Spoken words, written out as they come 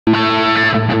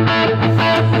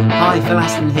Hi, Phil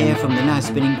Ashton here from the Now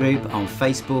Spinning group on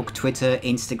Facebook, Twitter,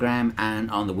 Instagram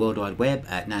and on the World Wide Web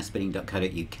at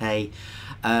nowspinning.co.uk.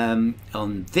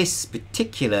 On this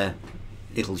particular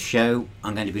little show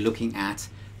I'm going to be looking at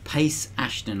Paice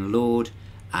Ashton Lord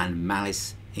and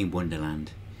Malice in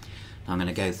Wonderland. I'm going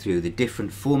to go through the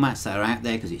different formats that are out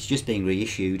there because it's just being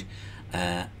reissued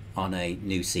on a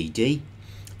new CD.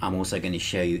 I'm also going to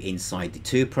show you Inside the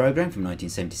Tour programme from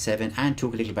 1977 and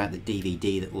talk a little about the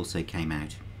DVD that also came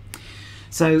out.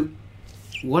 So,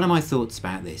 what are my thoughts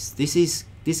about this?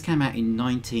 This came out in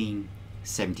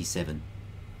 1977.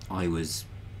 I was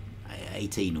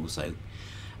 18 or so.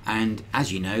 And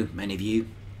as you know, many of you,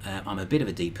 I'm a bit of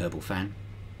a Deep Purple fan.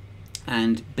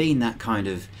 And being that kind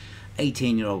of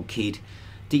 18-year-old kid,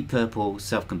 Deep Purple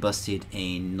self-combusted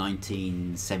in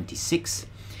 1976.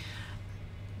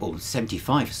 Or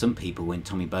 75 for some people when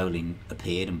Tommy Bolin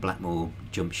appeared and Blackmore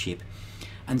jumped ship.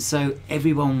 And so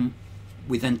everyone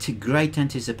with great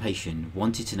anticipation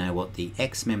wanted to know what the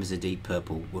ex-members of Deep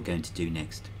Purple were going to do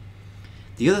next.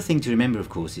 The other thing to remember, of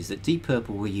course, is that Deep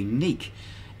Purple were unique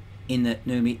in that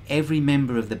nearly every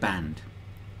member of the band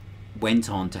went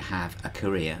on to have a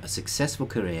career, a successful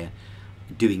career,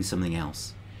 doing something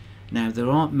else. Now,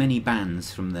 there aren't many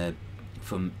bands from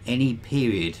any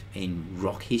period in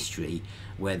rock history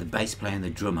where the bass player and the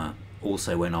drummer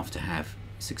also went off to have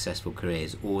successful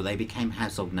careers, or they became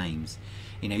household names.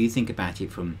 You know, you think about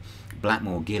it from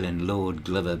Blackmore, Gillan, Lord,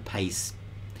 Glover, Paice,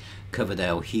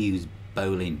 Coverdale, Hughes,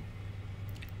 Bolin,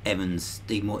 Evans,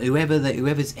 Steve Moore,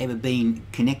 whoever's ever been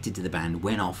connected to the band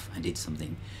went off and did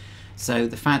something. So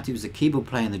the fact it was the keyboard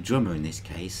player and the drummer in this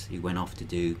case who went off to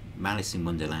do Malice in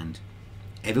Wonderland,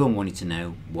 everyone wanted to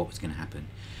know what was going to happen.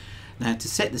 Now, to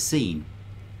set the scene,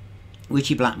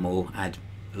 Ritchie Blackmore had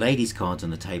laid his cards on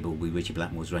the table with Ritchie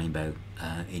Blackmore's Rainbow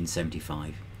in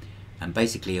 75. And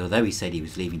basically, although he said he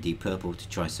was leaving Deep Purple to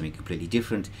try something completely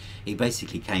different, he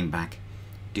basically came back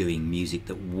doing music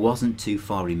that wasn't too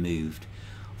far removed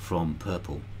from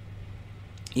Purple.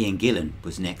 Ian Gillan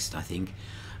was next, I think,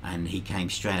 and he came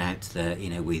straight out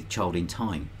with Child in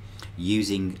Time,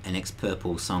 using an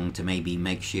ex-Purple song to maybe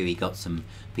make sure he got some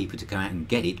people to go out and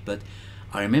get it. But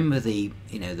I remember the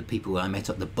people I met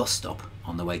at the bus stop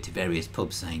on the way to various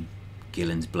pubs saying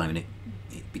Gillan's blown it,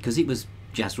 because it was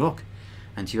jazz rock,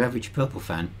 and to your average Purple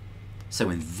fan. So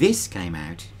when this came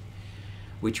out,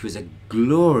 which was a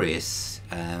glorious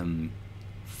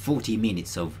 40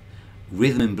 minutes of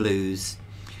rhythm and blues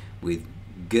with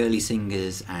girly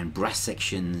singers and brass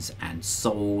sections and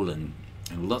soul and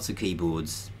lots of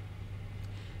keyboards,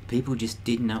 people just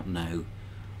did not know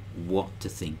what to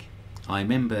think. I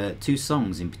remember two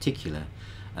songs in particular.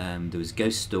 There was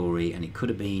Ghost Story, and it could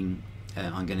have been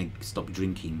I'm Gonna Stop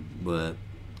Drinking, were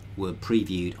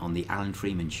previewed on the Alan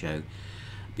Freeman show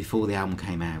before the album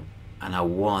came out, and I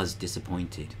was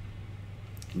disappointed.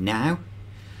 Now,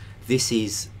 this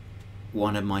is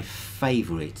one of my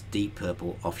favourite Deep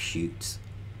Purple offshoots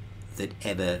that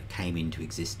ever came into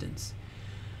existence.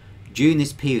 During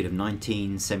this period of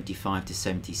 1975 to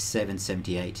 77,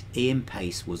 78, Ian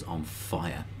Paice was on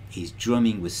fire. His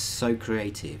drumming was so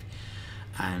creative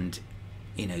and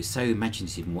so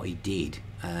imaginative in what he did.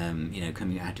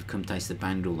 Coming out of Come Taste the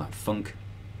Band, all that funk.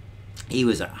 He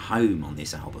was at home on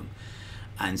this album,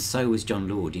 and so was John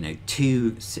Lord.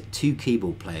 Two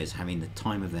keyboard players having the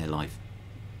time of their life.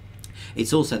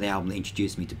 It's also the album that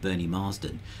introduced me to Bernie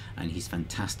Marsden and his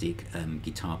fantastic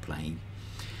guitar playing.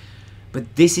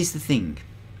 But this is the thing,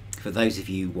 for those of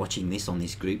you watching this on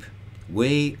this group,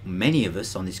 many of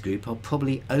us on this group are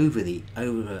probably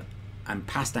over and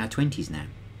past our 20s now.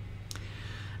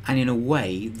 And in a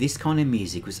way, this kind of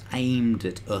music was aimed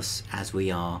at us as we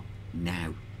are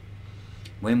now.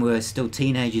 When we were still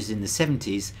teenagers in the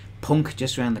 70s, punk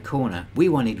just around the corner, we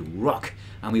wanted rock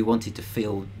and we wanted to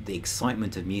feel the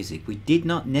excitement of music. We did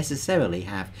not necessarily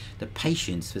have the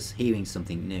patience for hearing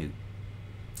something new.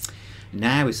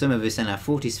 Now, with some of us in our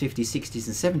 40s, 50s, 60s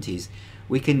and 70s,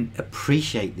 we can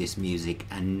appreciate this music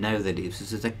and know that it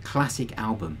was a classic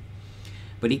album.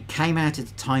 But it came out at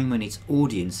a time when its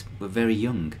audience were very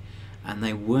young, and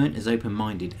they weren't as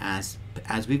open-minded as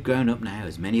we've grown up now.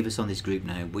 As many of us on this group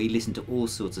know, we listen to all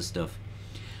sorts of stuff,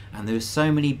 and there are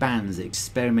so many bands that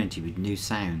experimented with new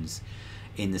sounds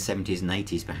in the 70s and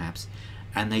 80s perhaps,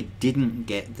 and they didn't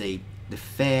get the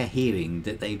fair hearing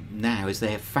that they now, as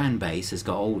their fan base has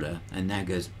got older and now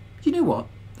goes, you know what,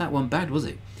 that wasn't bad, was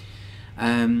it?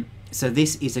 So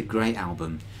this is a great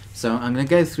album. So I'm going to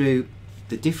go through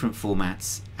the different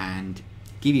formats and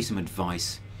give you some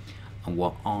advice on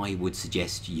what I would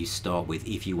suggest you start with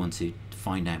if you want to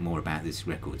find out more about this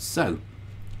record. So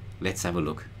let's have a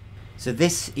look. So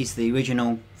this is the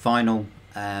original final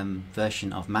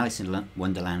version of Malice in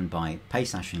Wonderland by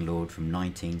Paice Ashton from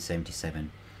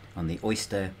 1977 on the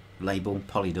Oyster label,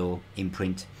 Polydor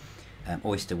imprint.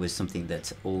 Oyster was something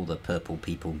that all the Purple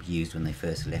people used when they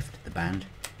first left the band.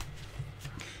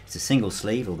 It's a single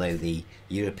sleeve, although the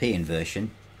European version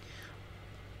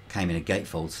came in a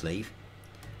gatefold sleeve,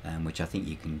 which I think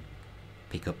you can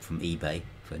pick up from eBay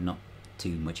for not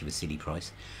too much of a silly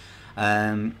price.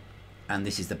 And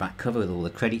this is the back cover with all the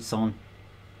credits on.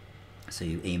 So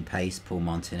Ian Paice, Paul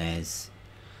Martinez,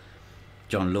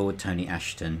 John Lord, Tony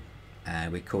Ashton,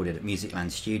 recorded at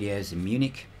Musicland Studios in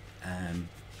Munich,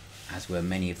 as were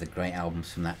many of the great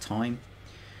albums from that time.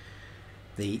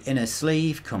 The inner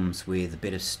sleeve comes with a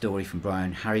bit of story from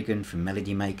Brian Harrigan from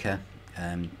Melody Maker,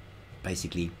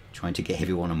 basically trying to get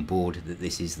everyone on board that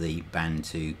this is the band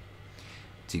to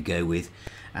go with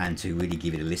and to really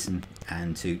give it a listen,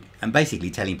 and basically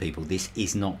telling people this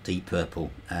is not Deep Purple,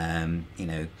 you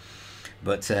know,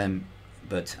 but I'm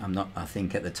not, I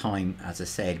think at the time, as I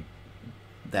said,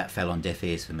 that fell on deaf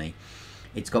ears for me.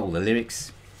 It's got all the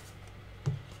lyrics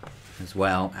as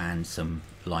well and some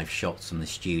live shots from the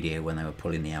studio when they were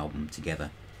pulling the album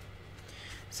together.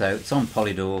 So it's on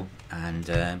Polydor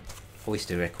and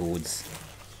Oyster Records,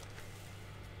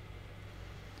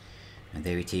 and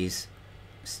there it is,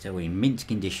 still in mint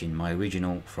condition, my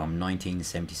original from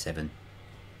 1977.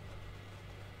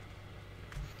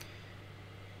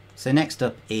 So next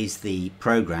up is the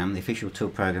program, the official tour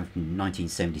program from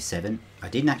 1977. I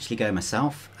didn't actually go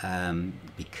myself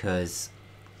because,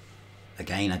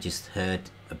 again, I just heard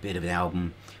a bit of the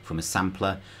album from a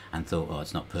sampler and thought, oh,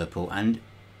 it's not Purple. And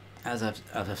as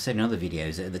I've said in other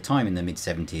videos, at the time in the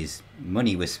mid-70s,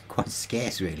 money was quite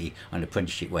scarce really on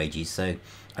apprenticeship wages, so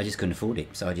I just couldn't afford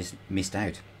it, so I just missed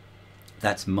out.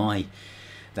 That's my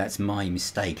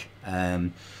mistake.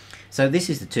 So this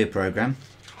is the tour program,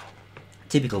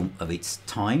 typical of its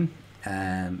time.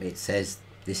 It says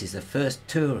this is the first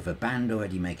tour of a band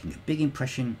already making a big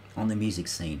impression on the music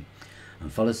scene,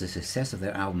 and follows the success of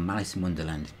their album Malice in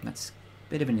Wonderland. That's a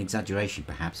bit of an exaggeration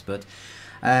perhaps, but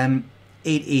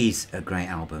it is a great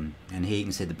album. And here you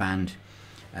can see the band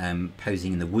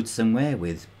posing in the woods somewhere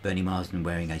with Bernie Marsden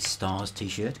wearing a Stars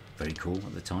t-shirt. Very cool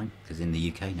at the time, because in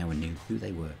the UK no one knew who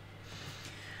they were.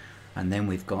 And then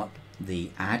we've got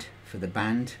the ad for the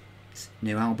band's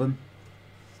new album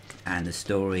and the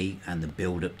story and the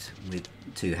build-up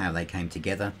to how they came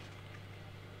together.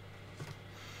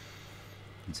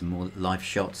 And some more live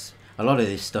shots. A lot of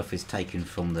this stuff is taken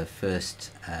from the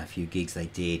first few gigs they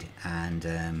did,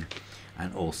 and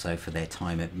also for their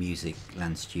time at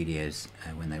Musicland Studios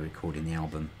when they were recording the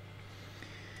album.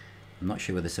 I'm not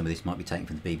sure whether some of this might be taken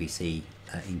from the BBC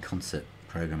in concert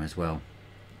programme as well,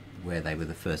 where they were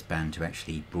the first band to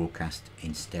actually broadcast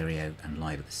in stereo and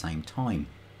live at the same time.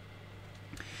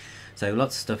 So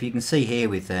lots of stuff you can see here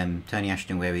with Tony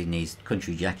Ashton wearing his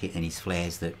country jacket and his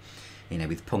flares that, you know,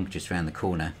 with punk just around the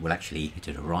corner. Well, actually it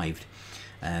had arrived.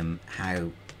 How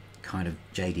kind of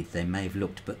jaded they may have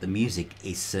looked, but the music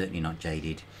is certainly not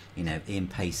jaded. You know, Ian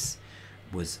Paice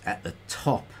was at the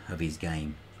top of his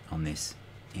game on this,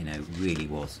 you know, really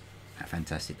was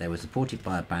fantastic. They were supported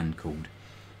by a band called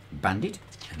Bandit,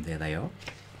 and there they are.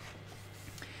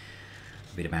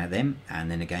 A bit about them, and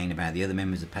then again about the other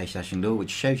members of Paice Ashton,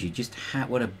 which shows you just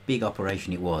what a big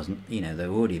operation it was. You know, they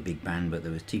were already a big band, but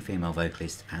there was 2 female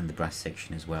vocalists and the brass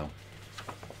section as well.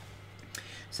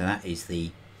 So that is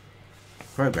the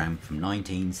program from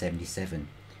 1977.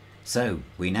 So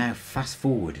we now fast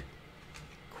forward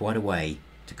quite a way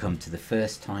to come to the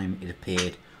first time it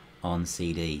appeared on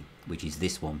CD, which is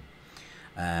this one,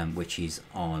 which is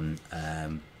on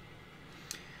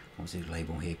what's the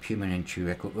label here? Pure Entry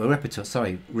Record,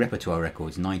 Repertoire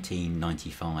Records,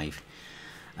 1995.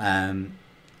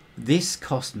 This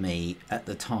cost me at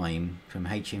the time from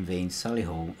HMV in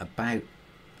Solihull about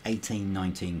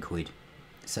 18-19 quid.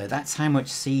 So that's how much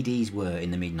CDs were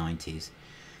in the mid-90s.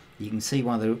 You can see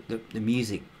why the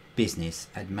music business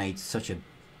had made such a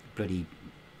bloody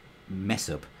mess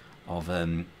up of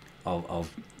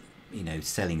you know,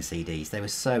 selling CDs. They were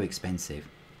so expensive.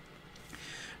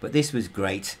 But this was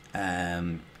great.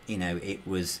 You know,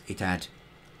 it had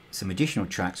some additional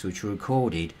tracks which were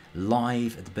recorded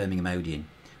live at the Birmingham Odeon,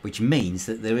 which means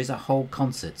that there is a whole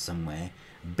concert somewhere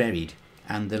buried,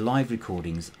 and the live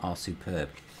recordings are superb.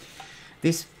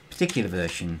 This particular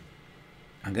version,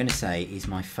 I'm going to say, is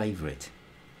my favourite.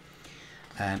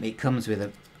 It comes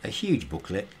with a huge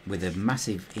booklet with a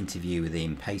massive interview with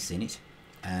Ian Paice in it.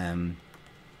 You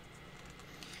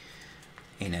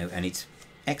know, and it's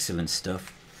excellent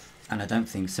stuff. and I don't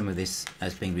think some of this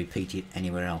has been repeated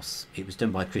anywhere else. It was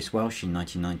done by Chris Welsh in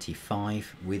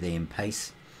 1995 with Ian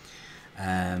Paice.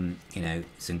 You know,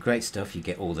 some great stuff. You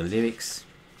get all the lyrics,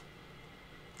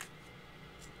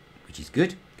 which is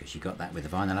good because you got that with the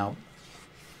vinyl album.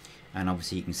 And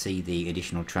obviously you can see the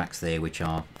additional tracks there, which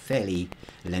are fairly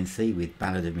lengthy, with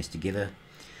Ballad of Mr. Giver,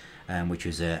 which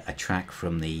was a track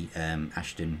from the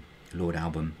Ashton Lord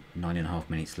album, 9.5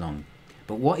 minutes long.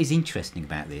 But what is interesting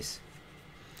about this,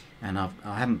 and I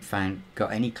haven't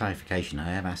got any clarification,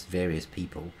 I have asked various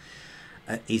people,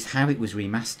 is how it was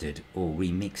remastered or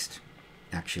remixed,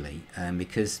 actually,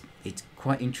 because it's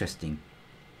quite interesting.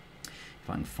 If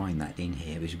I can find that in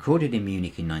here. It was recorded in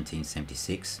Munich in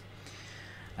 1976.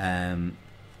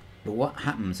 But what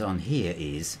happens on here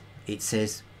is it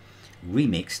says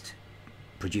remixed,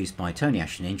 produced by Tony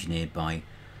Ashton, engineered by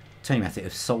Tony Matthew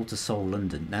of Soul to Soul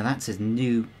London. Now that is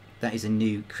a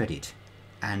new credit,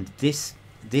 and this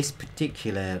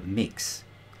particular mix,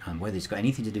 whether it's got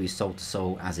anything to do with Soul to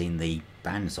Soul as in the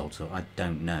band Soul to Soul, I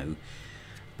don't know,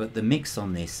 but the mix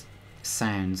on this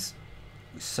sounds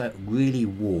so really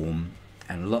warm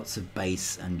and lots of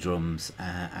bass and drums,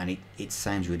 and it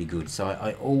sounds really good. So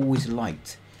I always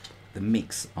liked the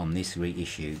mix on this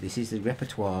reissue. This is the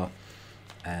repertoire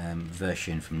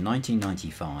version from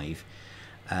 1995,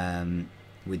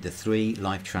 with the 3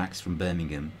 live tracks from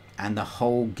Birmingham, and the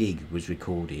whole gig was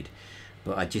recorded,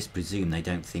 but I just presume they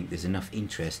don't think there's enough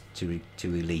interest to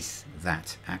release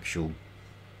that actual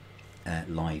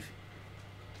live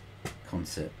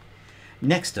concert.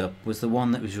 Next up was the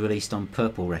one that was released on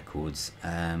Purple Records,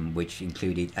 which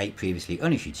included 8 previously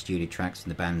unissued studio tracks from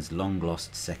the band's long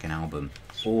lost second album,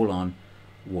 all on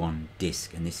one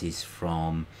disc. And this is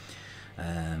from,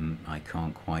 I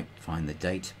can't quite find the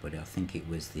date, but I think it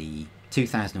was the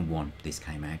 2001 this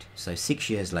came out. So 6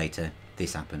 years later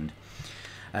this happened.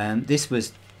 This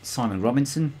was Simon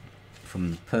Robinson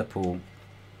from the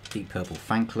Deep Purple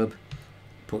fan club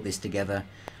put this together.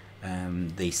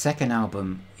 The second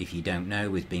album, if you don't know,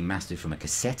 was being mastered from a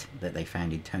cassette that they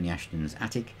found in Tony Ashton's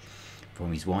attic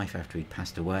from his wife after he'd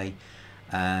passed away.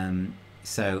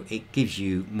 So it gives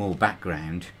you more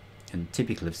background, and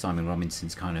typical of Simon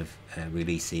Robinson's kind of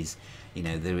releases, you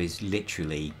know, there is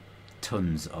literally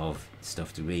tons of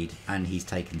stuff to read, and he's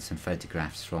taken some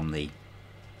photographs from the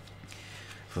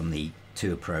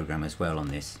tour program as well on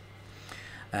this.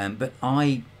 But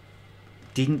I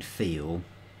didn't feel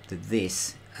that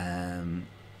this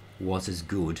was as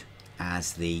good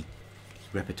as the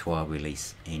repertoire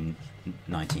release in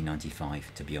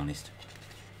 1995, to be honest.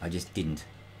 I just didn't.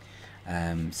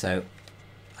 So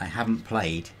I haven't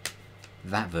played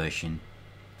that version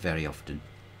very often.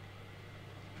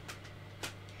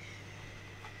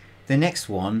 The next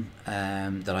one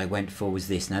that I went for was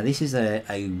this. Now this is a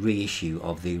reissue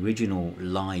of the original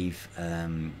live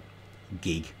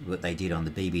gig that they did on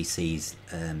the BBC's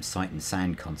Sight and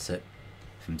Sound concert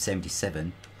from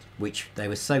 '77, which they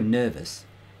were so nervous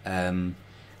that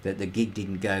the gig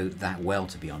didn't go that well,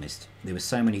 to be honest. There were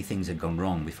so many things had gone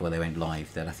wrong before they went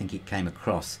live that I think it came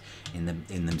across in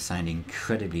them sounding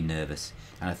incredibly nervous.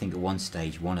 And I think at one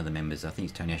stage one of the members, I think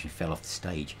it's Tony Ashton, fell off the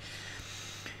stage.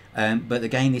 But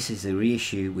again, this is a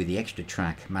reissue with the extra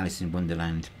track Malice in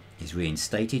Wonderland is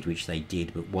reinstated, which they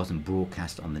did but wasn't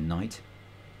broadcast on the night.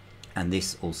 And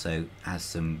this also has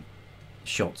some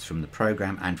shots from the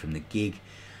program and from the gig,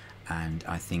 and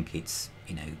I think it's,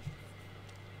 you know,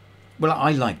 well,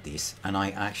 I like this, and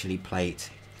I actually play it.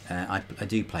 I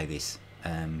do play this,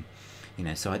 you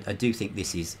know, so I do think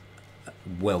this is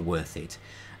well worth it.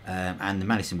 And the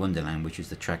Malice in Wonderland, which is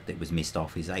the track that was missed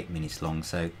off, is 8 minutes long.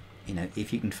 So, you know,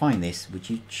 if you can find this,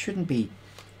 which it shouldn't be,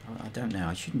 I don't know,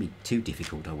 it shouldn't be too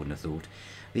difficult, I wouldn't have thought.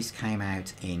 This came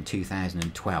out in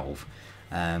 2012,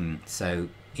 so,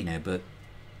 you know, but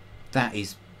that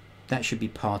should be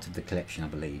part of the collection, I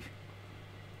believe.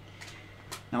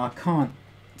 Now I can't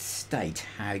state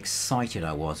how excited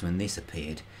I was when this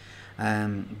appeared.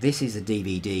 This is a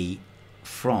DVD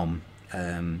from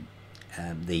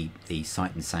the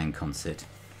Sight and Sound concert,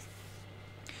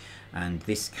 and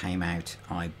this came out,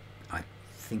 I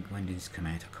think, when did this come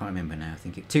out? I can't remember now. I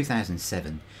think it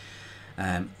 2007.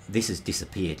 This has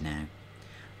disappeared now,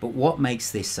 but what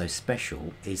makes this so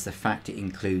special is the fact it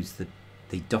includes the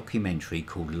documentary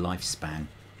called Lifespan.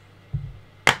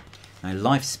 Now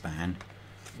Lifespan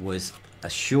was a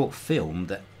short film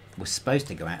that was supposed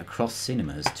to go out across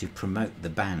cinemas to promote the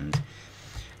band,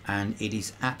 and it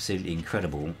is absolutely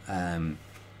incredible.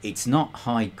 It's not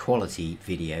high quality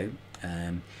video,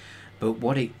 but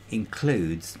what it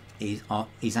includes is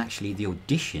actually the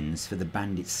auditions for the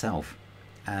band itself,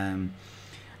 and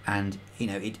you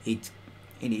know,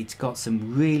 it's got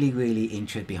some really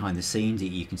interest behind the scenes.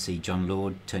 You can see John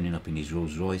Lord turning up in his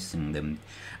Rolls Royce, and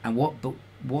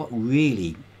what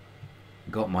really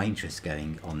got my interest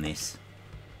going on this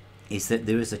is that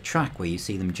there is a track where you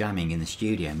see them jamming in the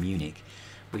studio in Munich,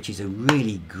 which is a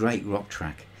really great rock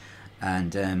track,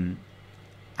 and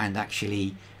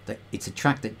actually it's a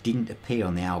track that didn't appear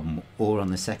on the album or on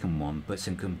the second one, but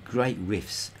some great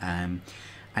riffs, and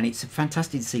it's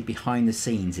fantastic to see behind the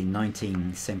scenes in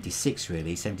 1976,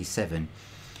 really 77,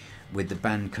 with the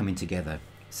band coming together.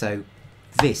 So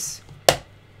this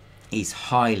is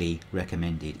highly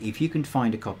recommended. If you can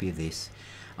find a copy of this,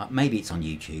 maybe it's on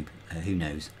YouTube, who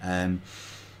knows,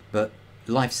 but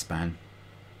Lifespan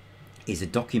is a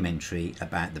documentary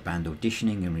about the band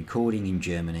auditioning and recording in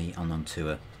Germany and on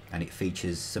tour, and it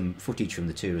features some footage from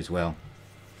the tour as well,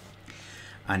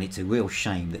 and it's a real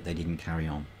shame that they didn't carry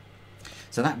on.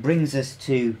 So that brings us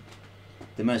to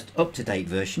the most up-to-date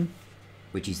version,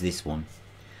 which is this one.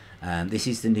 This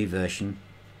is the new version,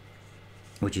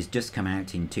 which has just come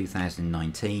out in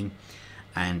 2019,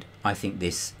 and I think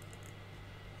this,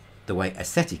 the way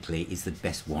aesthetically, is the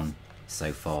best one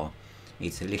so far.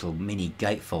 It's a little mini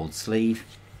gatefold sleeve.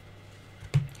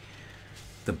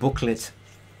 The booklet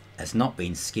has not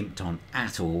been skimped on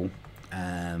at all.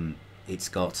 It's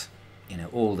got, you know,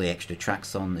 all the extra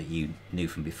tracks on that you knew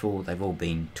from before. They've all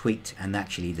been tweaked, and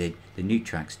actually the new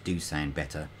tracks do sound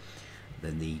better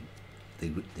than the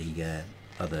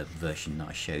other version that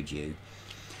I showed you.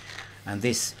 And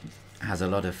this has a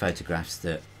lot of photographs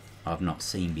that I've not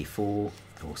seen before,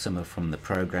 or some are from the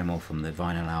program or from the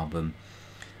vinyl album,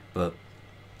 but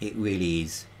it really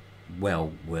is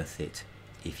well worth it.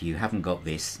 If you haven't got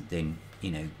this, then,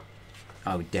 you know,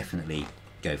 I would definitely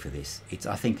go for this.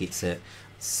 I think it's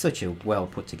such a well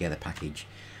put together package,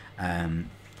 and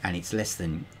it's less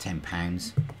than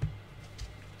 £10.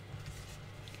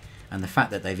 And the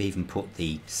fact that they've even put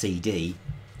the CD,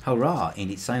 hurrah, in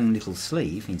its own little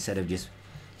sleeve, instead of just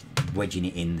wedging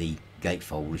it in the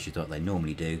gatefold, which is what they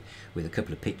normally do, with a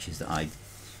couple of pictures that I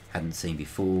hadn't seen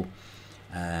before,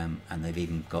 and they've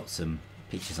even got some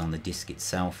pictures on the disc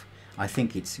itself. I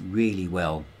think it's really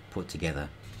well put together.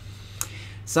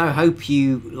 So I hope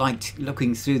you liked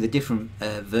looking through the different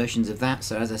versions of that.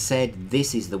 So as I said,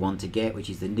 this is the one to get, which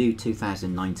is the new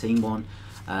 2019 one.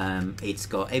 It's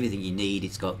got everything you need.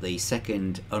 It's got the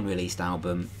second unreleased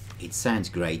album. It sounds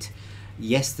great.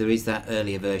 Yes, there is that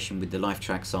earlier version with the live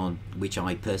tracks on, which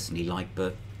I personally like,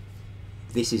 but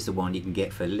this is the one you can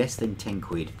get for less than 10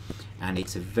 quid, and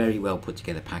it's a very well put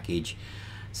together package.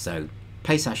 So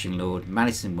Paice Ashton Lord,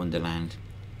 Malice in Wonderland,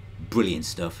 brilliant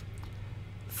stuff.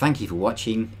 Thank you for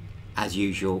watching, as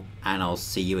usual, and I'll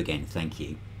see you again. Thank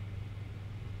you.